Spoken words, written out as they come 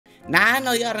Now I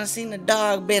know y'all done seen the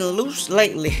dog been loose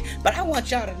lately, but I want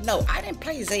y'all to know I didn't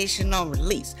play Zacian on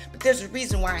release, but there's a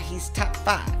reason why he's top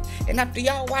 5. And after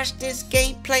y'all watch this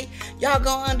gameplay, y'all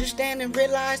gonna understand and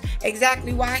realize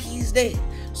exactly why he's there.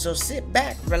 So sit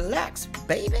back, relax,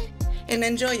 baby, and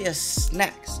enjoy your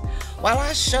snacks while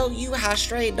I show you how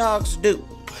stray dogs do.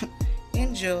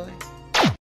 Enjoy.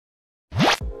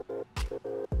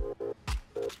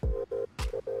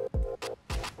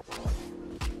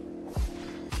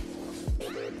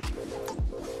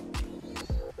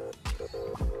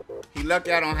 You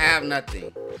lucky I don't have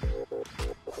nothing.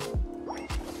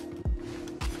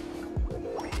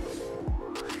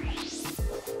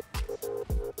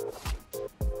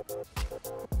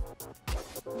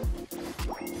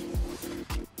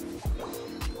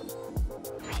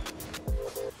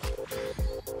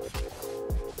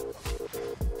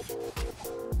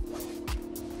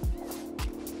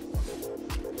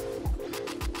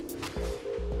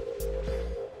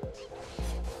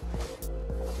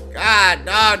 God,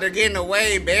 dog, they're getting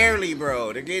away barely,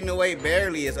 bro. They're getting away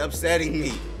barely. It's upsetting me.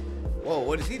 Whoa,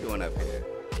 what is he doing up here?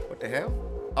 What the hell?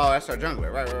 Oh, that's our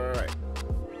jungler. Right.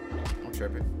 I'm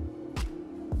tripping.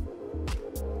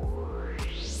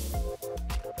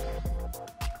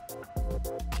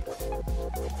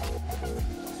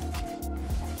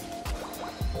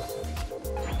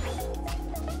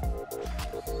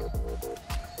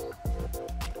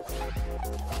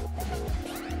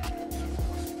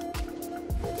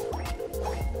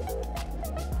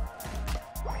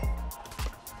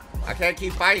 I can't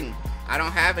keep fighting. I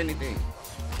don't have anything.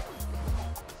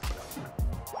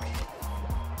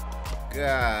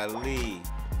 Golly.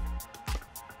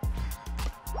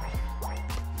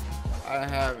 I don't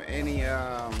have any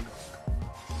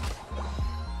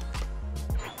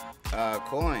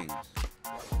coins.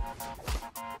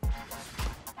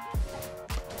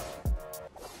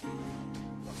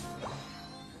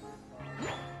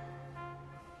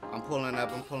 I'm pulling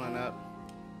up.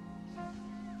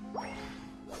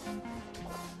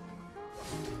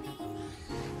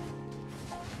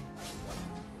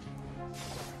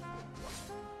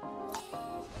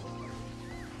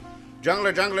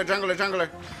 Jungler.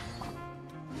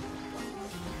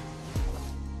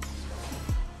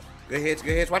 Good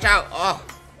hits. Watch out. Oh.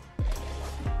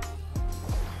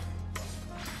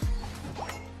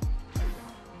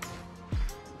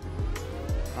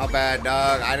 My bad,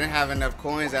 dog. I didn't have enough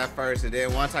coins at first, and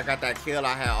then once I got that kill,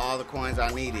 I had all the coins I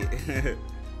needed.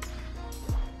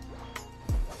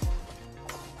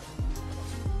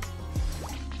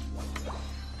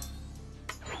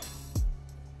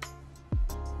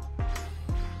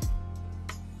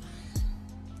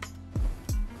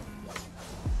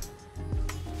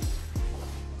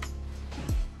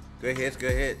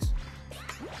 Good hits.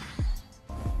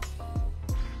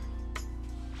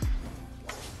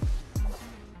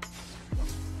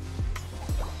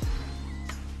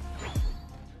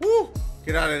 Woo!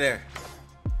 Get out of there.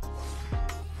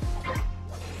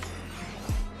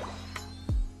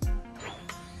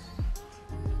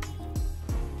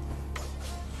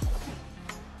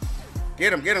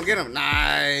 Get him.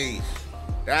 Nice.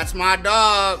 That's my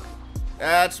dog.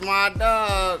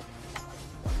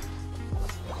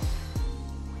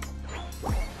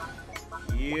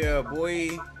 Yeah, boy.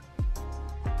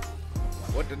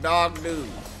 What the dog do?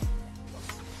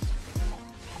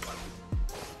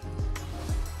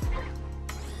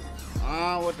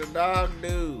 What the dog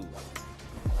do?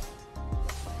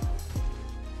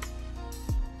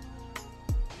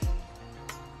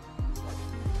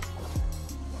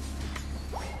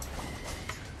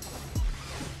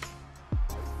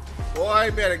 Boy,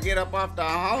 you better get up off the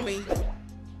homie.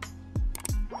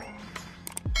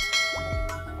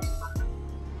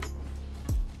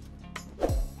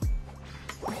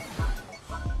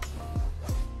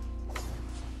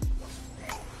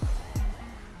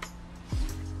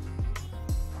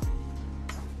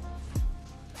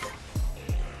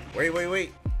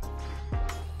 Wait.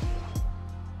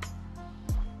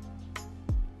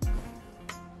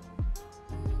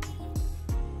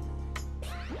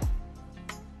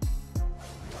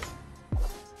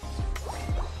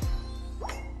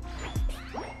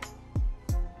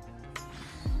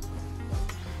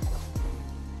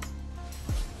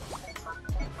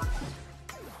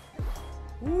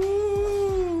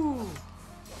 Woo!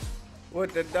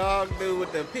 What the dog do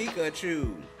with the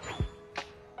Pikachu?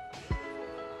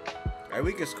 Hey,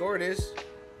 we can score this.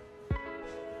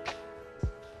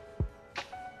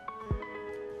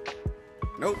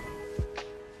 Nope.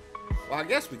 Well, I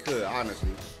guess we could, honestly.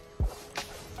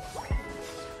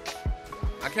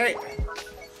 I can't.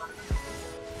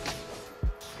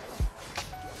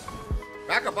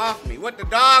 Back up off me. What the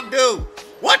dog do?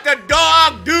 What the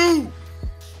dog do?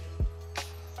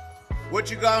 What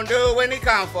you gonna do when he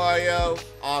come for you?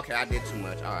 Oh, okay, I did too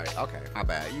much. All right, okay, my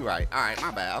bad. You right. All right,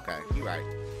 my bad. Okay, you right.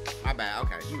 My bad.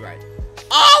 Okay, you right.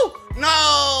 Oh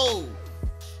no,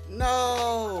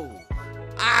 no,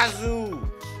 Azu,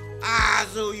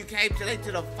 you came late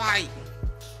to the fight.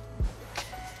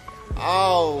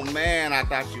 Oh man, I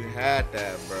thought you had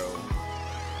that, bro.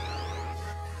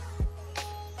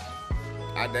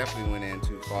 I definitely went in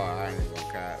too far. I ain't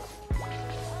gonna cap.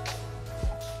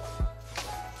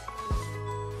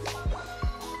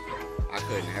 I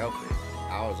couldn't help it.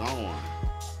 I was on one.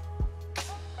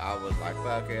 I was like,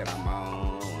 fuck it, I'm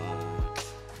on one.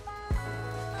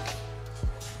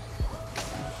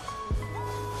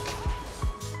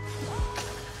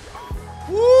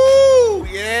 Woo!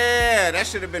 Yeah, that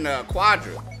should have been a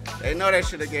quadra. They know they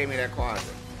should have gave me that quadra.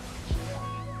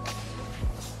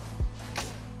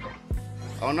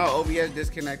 Oh no, OBS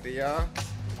disconnected, y'all.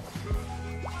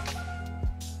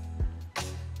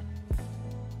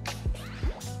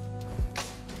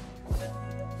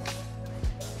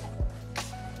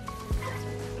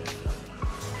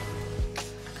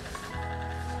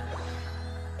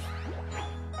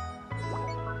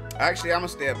 Actually, I'm gonna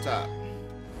stay up top.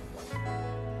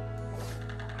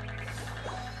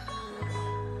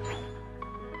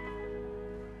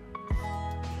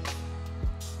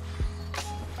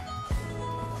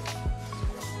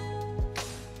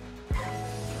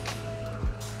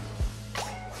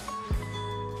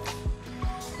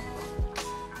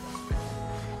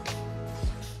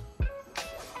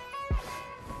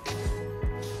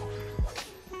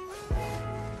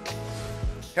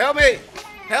 Help me!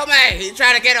 Help me! He's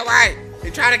trying to get away!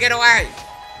 He's trying to get away!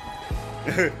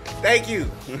 Thank you!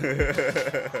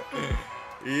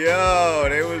 Yo,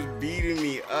 they was beating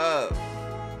me up.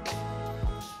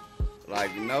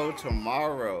 Like no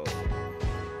tomorrow.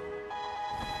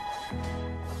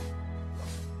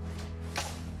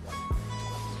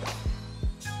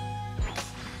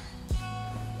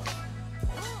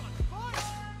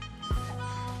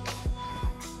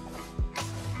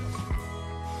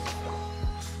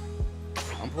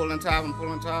 I'm pulling top, I'm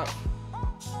pulling top.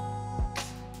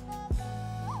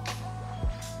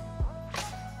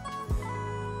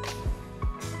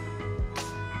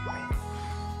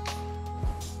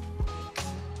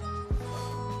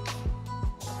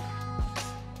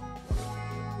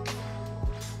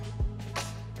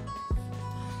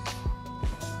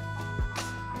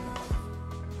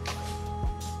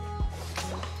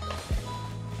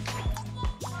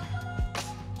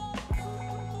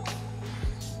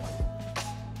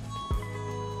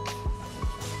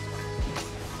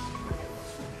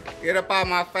 Get up out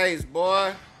my face,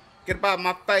 boy. Get up out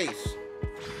my face.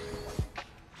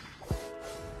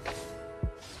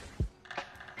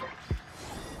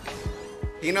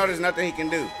 He know there's nothing he can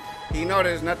do. He know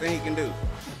there's nothing he can do.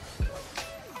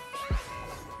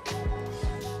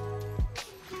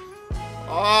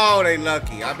 Oh, they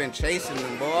lucky. I've been chasing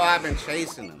them, boy. I've been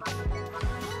chasing them.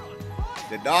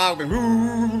 The dog been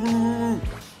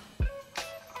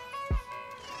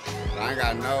I ain't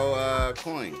got no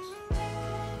coins.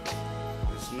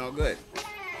 It's no good.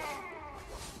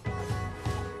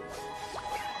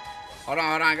 Hold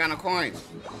on, I got no coins.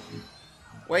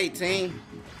 Wait, team.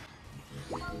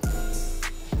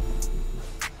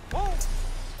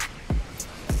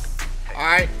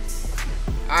 Alright.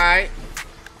 Alright.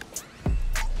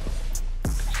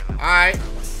 Alright.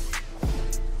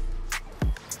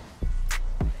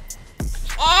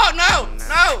 Oh, no!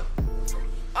 No!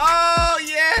 Oh,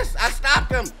 yes! I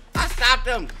stopped him! I stopped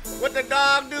him! What the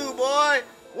dog do, boy?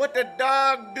 What the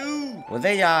dog do? Well,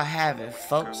 there y'all have it,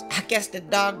 folks. I guess the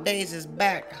dog days is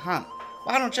back, huh?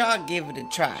 Why don't y'all give it a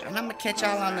try? And I'm gonna catch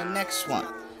y'all on the next one.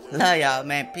 Love y'all,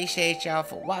 man. Appreciate y'all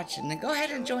for watching. And go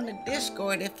ahead and join the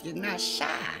Discord if you're not shy.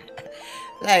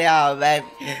 Love y'all, baby.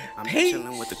 I'm Peace.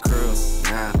 chilling with the crew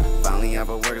now. Finally, our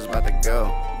work is about to go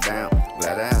down.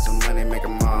 Glad I have some money, make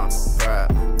them all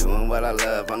proud. Doing what I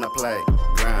love on the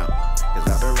playground. Cause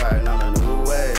I've been riding on a new wave.